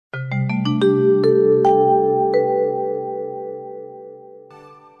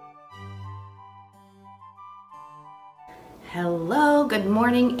good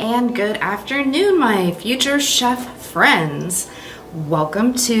morning, and good afternoon, my future chef friends.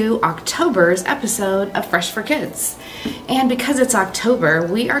 Welcome to October's episode of Fresh for Kids. And because it's October,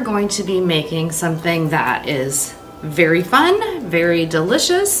 we are going to be making something that is very fun, very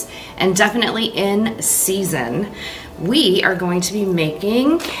delicious, and definitely in season. We are going to be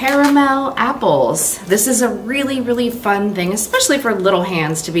making caramel apples. This is a really fun thing, especially for little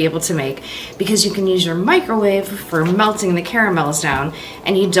hands to be able to make, because you can use your microwave for melting the caramels down,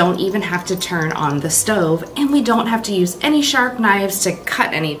 and you don't even have to turn on the stove, and we don't have to use any sharp knives to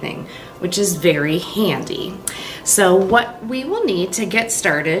cut anything, which is very handy. So what we will need to get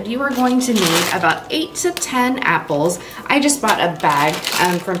started, you are going to need about 8 to 10 apples. I just bought a bag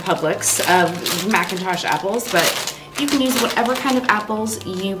from Publix of Macintosh apples, but you can use whatever kind of apples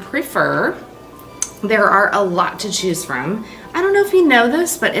you prefer. There are a lot to choose from. I don't know if you know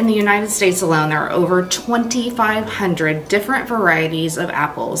this, but in the United States alone, there are over 2,500 different varieties of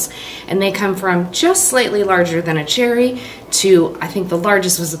apples. And they come from just slightly larger than a cherry to, I think the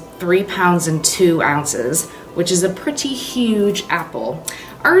largest was 3 pounds and 2 ounces, which is a pretty huge apple.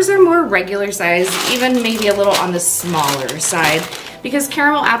 Ours are more regular size, even maybe a little on the smaller side, because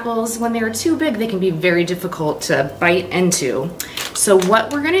caramel apples, when they're too big, they can be very difficult to bite into. So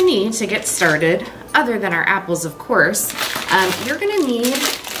what we're gonna need to get started, other than our apples, of course, you're gonna need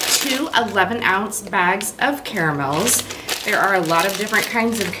 2 11-ounce bags of caramels. There are a lot of different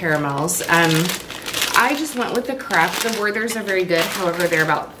kinds of caramels. I just went with the Kraft. The Werthers are very good. However, they're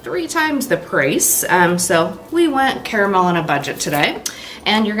about 3 times the price. So we went caramel on a budget today.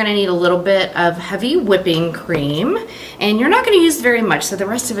 And you're gonna need a little bit of heavy whipping cream. And you're not gonna use very much, so the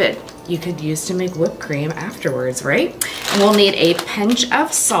rest of it you could use to make whipped cream afterwards, right? And we'll need a pinch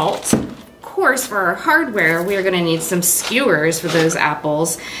of salt. Of course, for our hardware, we are gonna need some skewers for those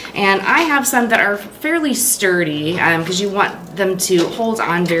apples. And I have some that are fairly sturdy because you want them to hold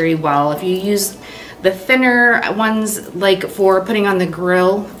on very well. If you use the thinner ones, like for putting on the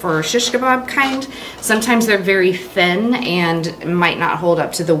grill for shish kebab kind, sometimes they're very thin and might not hold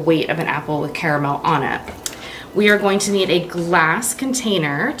up to the weight of an apple with caramel on it. We are going to need a glass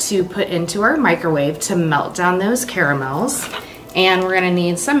container to put into our microwave to melt down those caramels. And we're gonna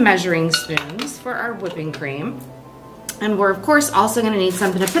need some measuring spoons for our whipping cream. And we're of course also gonna need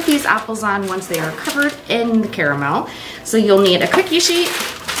something to put these apples on once they are covered in the caramel. So you'll need a cookie sheet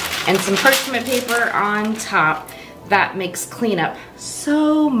and some parchment paper on top. That makes cleanup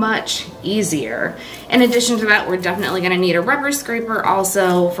so much easier. In addition to that, we're definitely gonna need a rubber scraper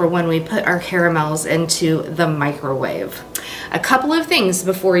also for when we put our caramels into the microwave. A couple of things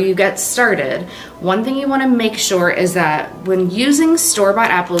before you get started. One thing you wanna make sure is that when using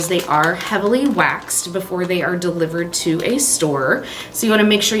store-bought apples, they are heavily waxed before they are delivered to a store. So you wanna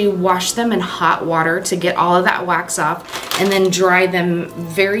make sure you wash them in hot water to get all of that wax off, and then dry them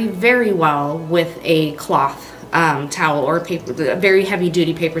very well with a cloth towel or paper, a very heavy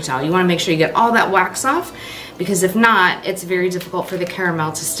duty paper towel. You wanna make sure you get all that wax off, because if not, it's very difficult for the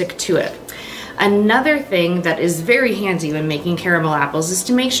caramel to stick to it. Another thing that is very handy when making caramel apples is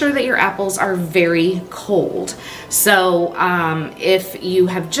to make sure that your apples are very cold. So if you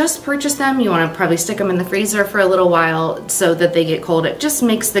have just purchased them, you want to probably stick them in the freezer for a little while so that they get cold. It just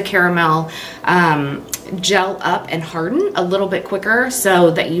makes the caramel gel up and harden a little bit quicker,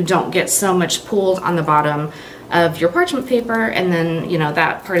 so that you don't get so much pooled on the bottom of your parchment paper, and then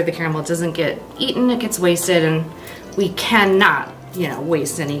that part of the caramel doesn't get eaten, it gets wasted, and we cannot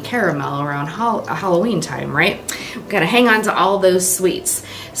waste any caramel around Halloween time, right? We've got to hang on to all those sweets.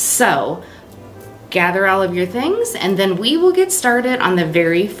 So gather all of your things, and then we will get started on the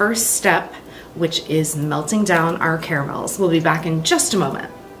very first step, which is melting down our caramels. We'll be back in just a moment.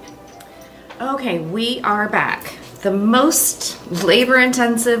 Okay, we are back. The most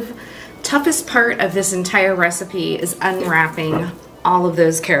labor-intensive, toughest part of this entire recipe is unwrapping all of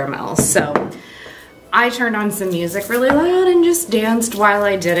those caramels. So I turned on some music really loud and just danced while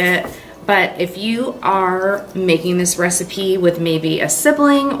I did it. But if you are making this recipe with maybe a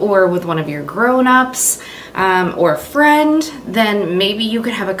sibling or with one of your grown-ups or a friend, then maybe you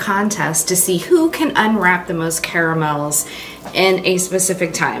could have a contest to see who can unwrap the most caramels in a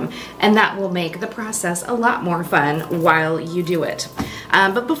specific time. And that will make the process a lot more fun while you do it.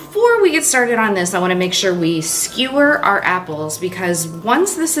 But before we get started on this, I want to make sure we skewer our apples, because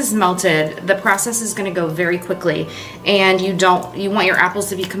once this is melted, the process is going to go very quickly, and you want your apples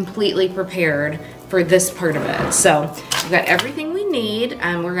to be completely prepared for this part of it. So we've got everything we need,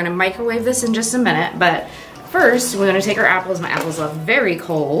 and we're going to microwave this in just a minute. But first, we're going to take our apples. My apples are very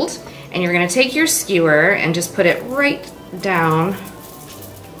cold, and you're going to take your skewer and just put it right down.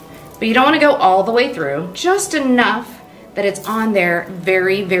 But you don't want to go all the way through, just enough that it's on there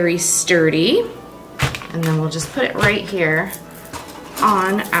very, very sturdy. And then we'll just put it right here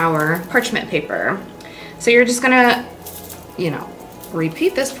on our parchment paper. So you're just gonna, you know,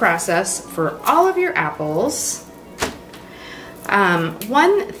 repeat this process for all of your apples.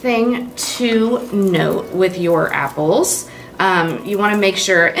 One thing to note with your apples, you want to make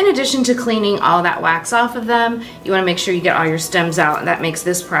sure, in addition to cleaning all that wax off of them, you want to make sure you get all your stems out, and that makes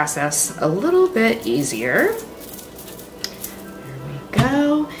this process a little bit easier. There we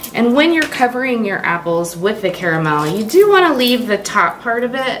go. And when you're covering your apples with the caramel, you do want to leave the top part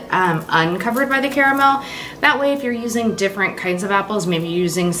of it uncovered by the caramel. That way, if you're using different kinds of apples, maybe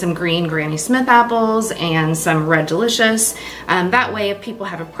using some green Granny Smith apples and some Red Delicious, that way if people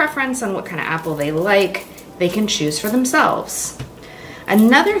have a preference on what kind of apple they like, they can choose for themselves.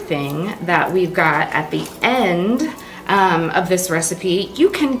 Another thing that we've got at the end of this recipe,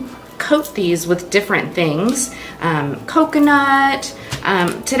 you can coat these with different things. Coconut,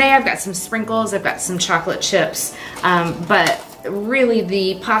 today I've got some sprinkles, I've got some chocolate chips, but really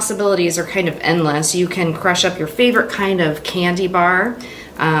the possibilities are kind of endless. You can crush up your favorite kind of candy bar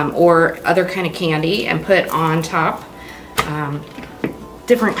or other kind of candy and put on top.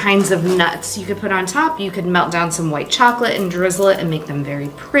 Different kinds of nuts you could put on top. You could melt down some white chocolate and drizzle it and make them very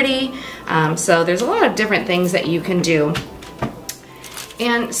pretty. So there's a lot of different things that you can do.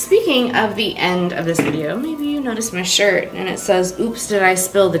 And speaking of the end of this video, maybe you noticed my shirt and it says, "Oops, did I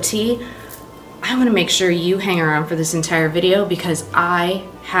spill the tea?" I want to make sure you hang around for this entire video because I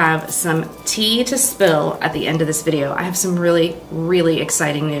have some tea to spill at the end of this video. I have some really, really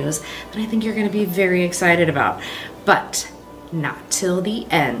exciting news that I think you're going to be very excited about, but not till the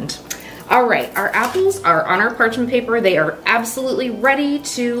end. All right, our apples are on our parchment paper. They are absolutely ready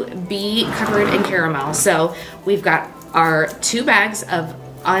to be covered in caramel. So we've got our 2 bags of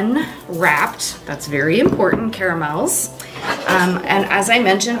unwrapped, that's very important, caramels. And as I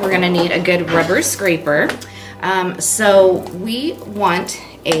mentioned, we're gonna need a good rubber scraper. So we want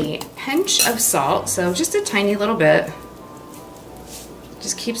a pinch of salt, so just a tiny little bit.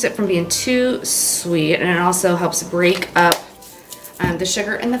 Just keeps it from being too sweet, and it also helps break up the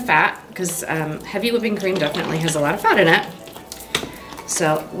sugar and the fat, because heavy whipping cream definitely has a lot of fat in it.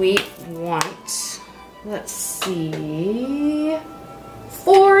 So we want, let's see,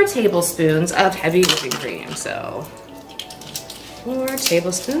 4 tablespoons of heavy whipping cream. So 4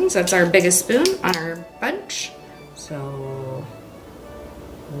 tablespoons, that's our biggest spoon on our bunch. So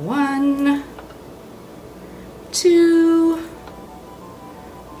 1, 2,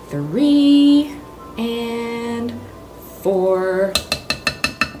 3, and 4.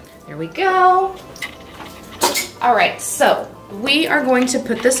 There we go. All right, so we are going to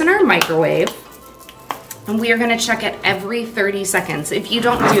put this in our microwave, and we are going to check it every 30 seconds. If you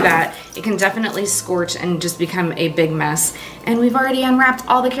don't do that, it can definitely scorch and just become a big mess. And we've already unwrapped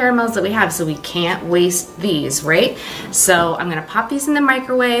all the caramels that we have, so we can't waste these, right? So I'm going to pop these in the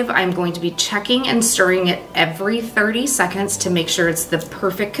microwave. I'm going to be checking and stirring it every 30 seconds to make sure it's the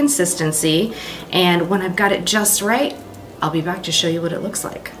perfect consistency. And when I've got it just right, I'll be back to show you what it looks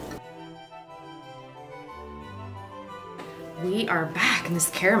like. We are back, and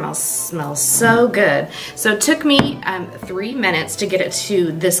this caramel smells so good. So it took me 3 minutes to get it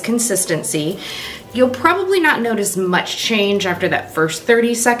to this consistency. You'll probably not notice much change after that first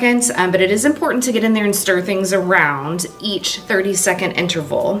 30 seconds, but it is important to get in there and stir things around each 30-second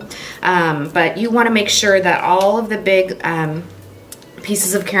interval. But you want to make sure that all of the big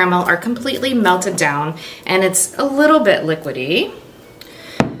pieces of caramel are completely melted down, and it's a little bit liquidy.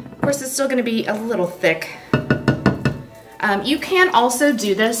 Of course, it's still going to be a little thick. You can also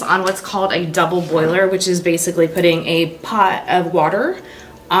do this on what's called a double boiler, which is basically putting a pot of water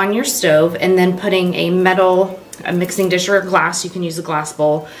on your stove and then putting a mixing dish or a glass, you can use a glass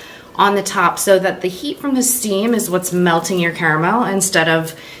bowl, on the top, so that the heat from the steam is what's melting your caramel instead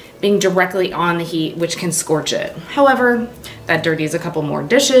of being directly on the heat, which can scorch it. However, that dirties a couple more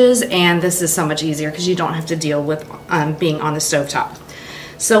dishes, and this is so much easier because you don't have to deal with being on the stovetop.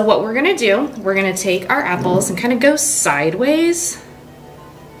 So what we're gonna do, we're gonna take our apples and kind of go sideways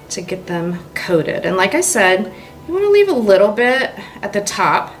to get them coated. And like I said, you wanna leave a little bit at the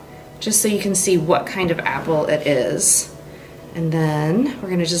top just so you can see what kind of apple it is. And then we're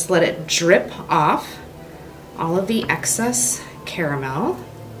gonna just let it drip off all of the excess caramel.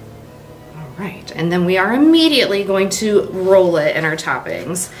 All right, and then we are immediately going to roll it in our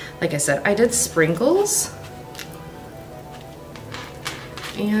toppings. Like I said, I did sprinkles,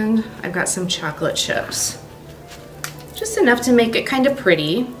 and I've got some chocolate chips. Just enough to make it kind of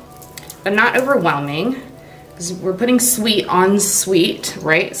pretty, but not overwhelming, because we're putting sweet on sweet,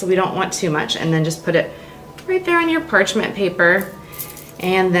 right? So we don't want too much. And then just put it right there on your parchment paper.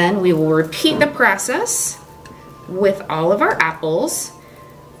 And then we will repeat the process with all of our apples.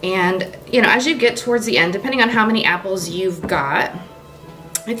 And you know, as you get towards the end, depending on how many apples you've got,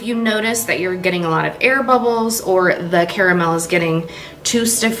 if you notice that you're getting a lot of air bubbles or the caramel is getting too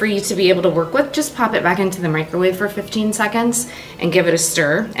stiff for you to be able to work with, just pop it back into the microwave for 15 seconds and give it a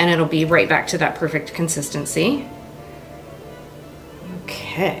stir, and it'll be right back to that perfect consistency.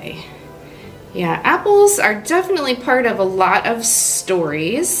 Okay. Yeah, apples are definitely part of a lot of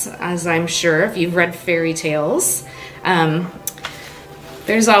stories, as I'm sure if you've read fairy tales.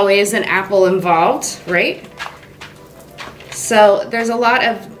 There's always an apple involved, right? So there's a lot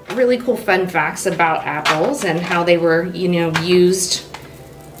of really cool fun facts about apples and how they were, you know, used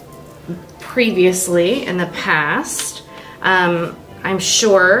previously in the past. I'm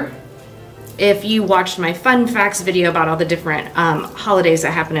sure if you watched my fun facts video about all the different holidays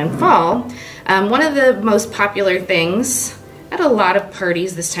that happen in fall, one of the most popular things at a lot of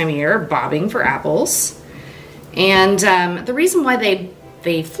parties this time of year are bobbing for apples. And the reason why they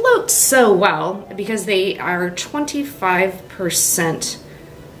float so well because they are 25%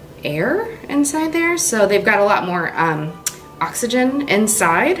 air inside there, so they've got a lot more oxygen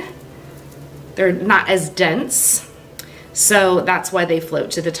inside. They're not as dense, so that's why they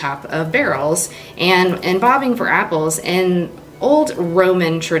float to the top of barrels. And in bobbing for apples, in old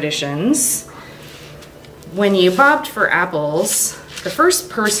Roman traditions, when you bobbed for apples, the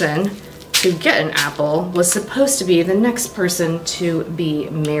first person to get an apple was supposed to be the next person to be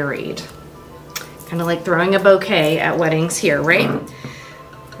married. Kind of like throwing a bouquet at weddings here, right?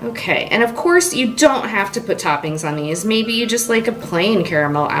 Okay, and of course you don't have to put toppings on these. Maybe you just like a plain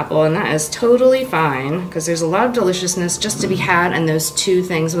caramel apple, and that is totally fine because there's a lot of deliciousness just to be had in those two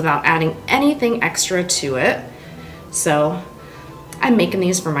things without adding anything extra to it. So I'm making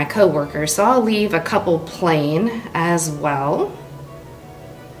these for my coworkers, so I'll leave a couple plain as well.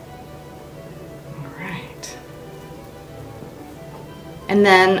 And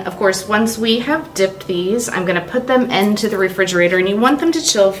then, of course, once we have dipped these, I'm gonna put them into the refrigerator, and you want them to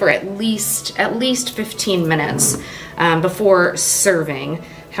chill for at least 15 minutes before serving.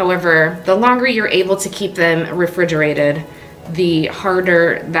 However, the longer you're able to keep them refrigerated, the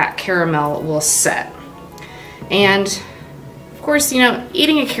harder that caramel will set. And of course, you know,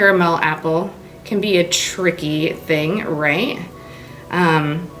 eating a caramel apple can be a tricky thing, right?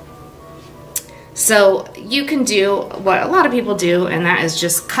 So you can do what a lot of people do, and that is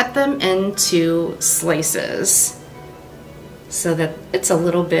just cut them into slices so that it's a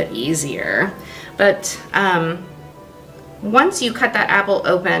little bit easier. But once you cut that apple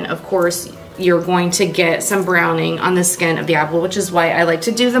open, of course, you're going to get some browning on the skin of the apple, which is why I like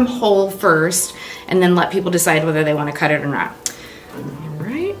to do them whole first and then let people decide whether they want to cut it or not. All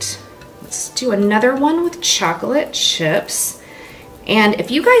right, let's do another one with chocolate chips. And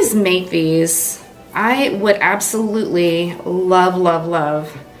if you guys make these, I would absolutely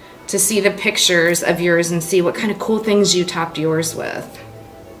love to see the pictures of yours and see what kind of cool things you topped yours with.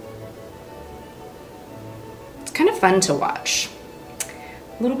 It's kind of fun to watch.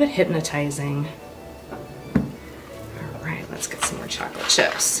 A little bit hypnotizing. All right, let's get some more chocolate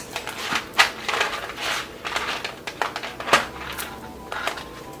chips.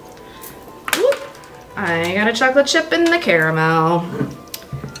 Whoop. I got a chocolate chip in the caramel.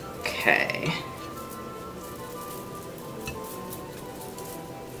 Okay.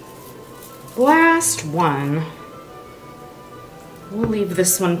 Last one. We'll leave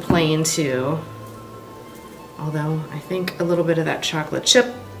this one plain too. Although I think a little bit of that chocolate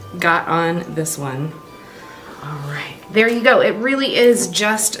chip got on this one. All right, there you go. It really is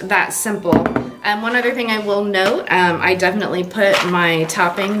just that simple. One other thing I will note, I definitely put my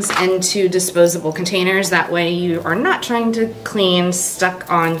toppings into disposable containers. That way you are not trying to clean stuck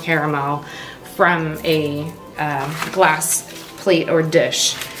on caramel from a glass plate or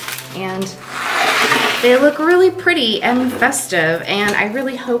dish. And they look really pretty and festive, and I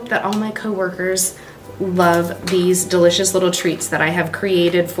really hope that all my coworkers love these delicious little treats that I have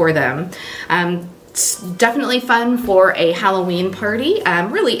created for them. It's definitely fun for a Halloween party,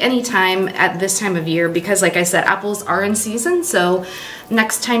 really any time at this time of year, because like I said, apples are in season. So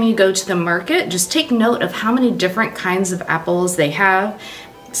next time you go to the market, just take note of how many different kinds of apples they have.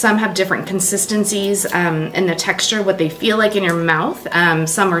 Some have different consistencies in the texture, what they feel like in your mouth.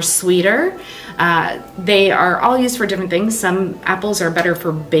 Some are sweeter. They are all used for different things. Some apples are better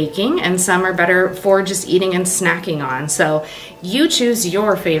for baking, and some are better for just eating and snacking on. So you choose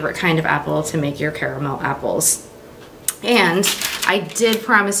your favorite kind of apple to make your caramel apples. And I did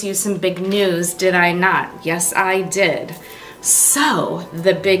promise you some big news, did I not? Yes, I did. So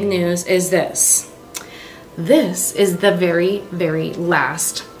the big news is this. this is the very, very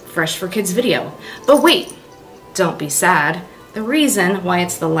last Fresh for Kids video. But wait, don't be sad. The reason why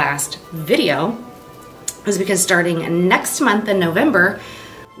it's the last video is because starting next month in November,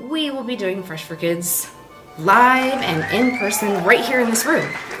 we will be doing Fresh for Kids live and in person right here in this room.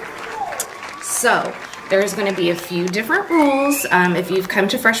 So there's going to be a few different rules. If you've come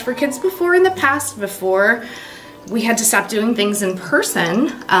to Fresh for Kids before in the past, before we had to stop doing things in person,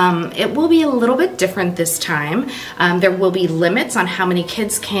 it will be a little bit different this time. There will be limits on how many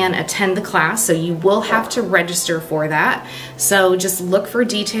kids can attend the class, so you will have to register for that. So just look for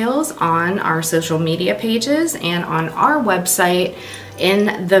details on our social media pages and on our website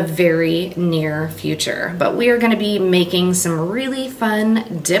in the very near future. But we are going to be making some really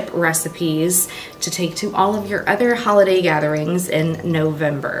fun dip recipes to take to all of your other holiday gatherings in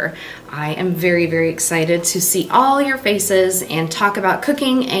November. I am very, very excited to see all your faces and talk about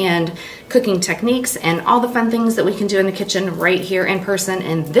cooking and cooking techniques and all the fun things that we can do in the kitchen right here in person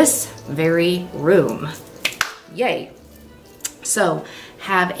in this very room. Yay! So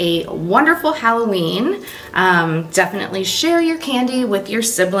have a wonderful Halloween. Definitely share your candy with your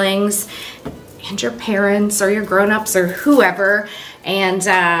siblings and your parents or your grown-ups or whoever.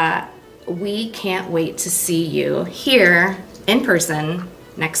 And we can't wait to see you here in person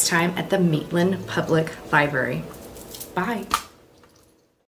next time at the Maitland Public Library. Bye.